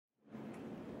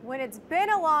When it's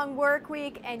been a long work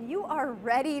week and you are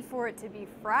ready for it to be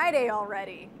Friday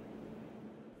already.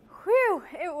 Whew,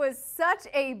 it was such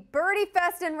a birdie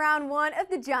fest in round one of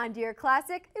the John Deere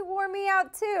Classic. It wore me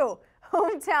out too.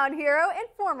 Hometown hero and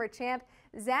former champ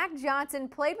Zach Johnson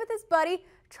played with his buddy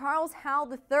Charles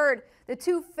Howell III. The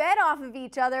two fed off of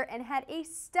each other and had a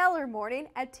stellar morning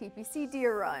at TPC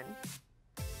Deere Run.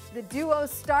 The duo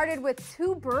started with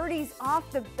 2 birdies off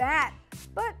the bat,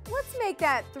 but let's make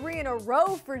that 3 in a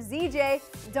row for ZJ.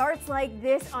 Darts like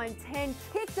this on 10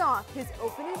 kicked off his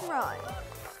opening run.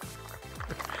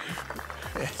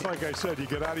 It's like I said, you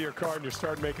get out of your car and you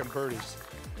start making birdies.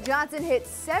 Johnson hit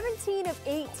 17 of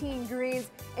 18 greens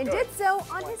and did so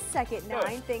on his second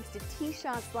 9 thanks to tee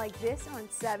shots like this on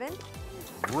 7.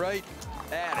 Right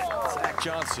at it. Zach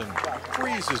Johnson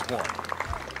freezes one.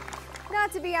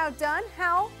 Not to be outdone,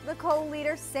 Howell, the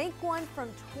co-leader, sank one from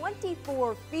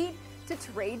 24 feet to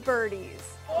trade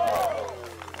birdies.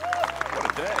 What a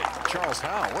day. Charles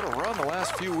Howell, what a run the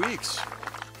last few weeks.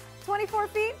 24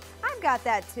 feet? I've got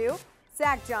that too.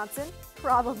 Zach Johnson,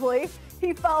 probably.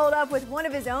 He followed up with one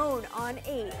of his own on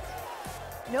 8.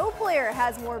 No player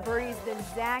has more birdies than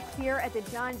Zach here at the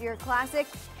John Deere Classic,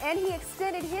 and he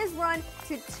extended his run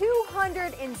to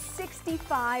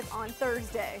 265 on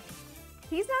Thursday.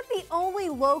 He's not the only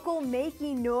local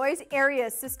making noise. Area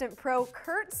assistant pro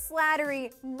Kurt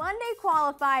Slattery Monday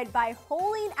qualified by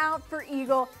holing out for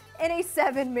eagle in a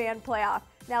 7-man playoff.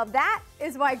 Now that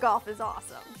is why golf is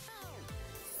awesome.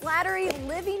 Slattery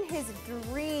living his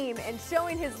dream and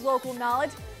showing his local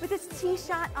knowledge with his tee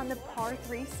shot on the par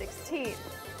 3 16.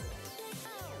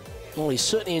 Well, he's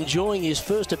certainly enjoying his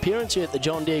first appearance here at the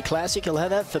John Deere Classic. He'll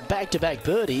have that for back-to-back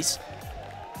birdies.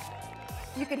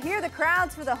 You could hear the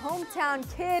crowds for the hometown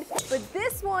kid, but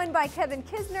this one by Kevin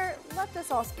Kisner left us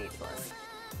all speechless.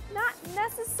 Not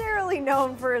necessarily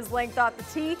known for his length off the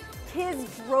tee, Kiz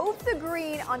drove the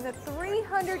green on the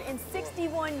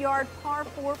 361-yard par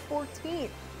 4 14.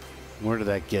 Where did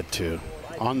that get to?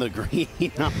 On the green?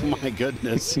 Oh my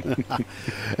goodness.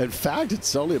 In fact,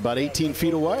 it's only about 18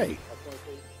 feet away.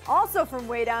 Also from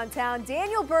way downtown,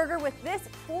 Daniel Berger with this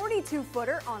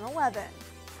 42-footer on 11.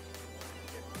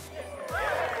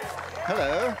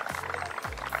 Hello.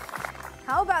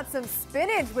 How about some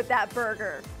spinach with that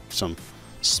burger? Some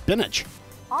spinach.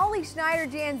 Ollie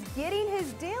Schniederjans getting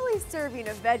his daily serving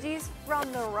of veggies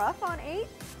from the rough on 8.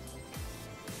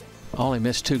 Ollie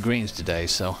missed 2 greens today,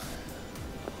 so.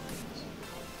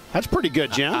 That's pretty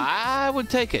good, Jim. I would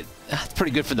take it. That's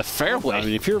pretty good for the fairway. I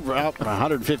mean, if you're out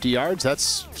 150 yards,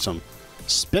 that's some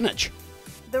spinach.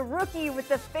 The rookie with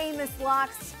the famous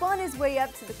locks spun his way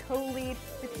up to the co-lead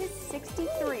with his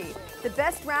 63, the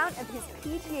best round of his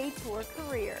PGA Tour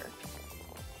career.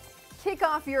 Kick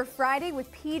off your Friday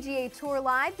with PGA Tour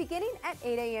Live beginning at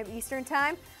 8 a.m. Eastern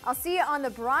Time. I'll see you on the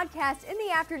broadcast in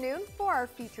the afternoon for our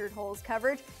featured holes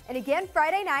coverage, and again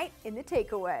Friday night in the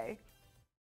takeaway.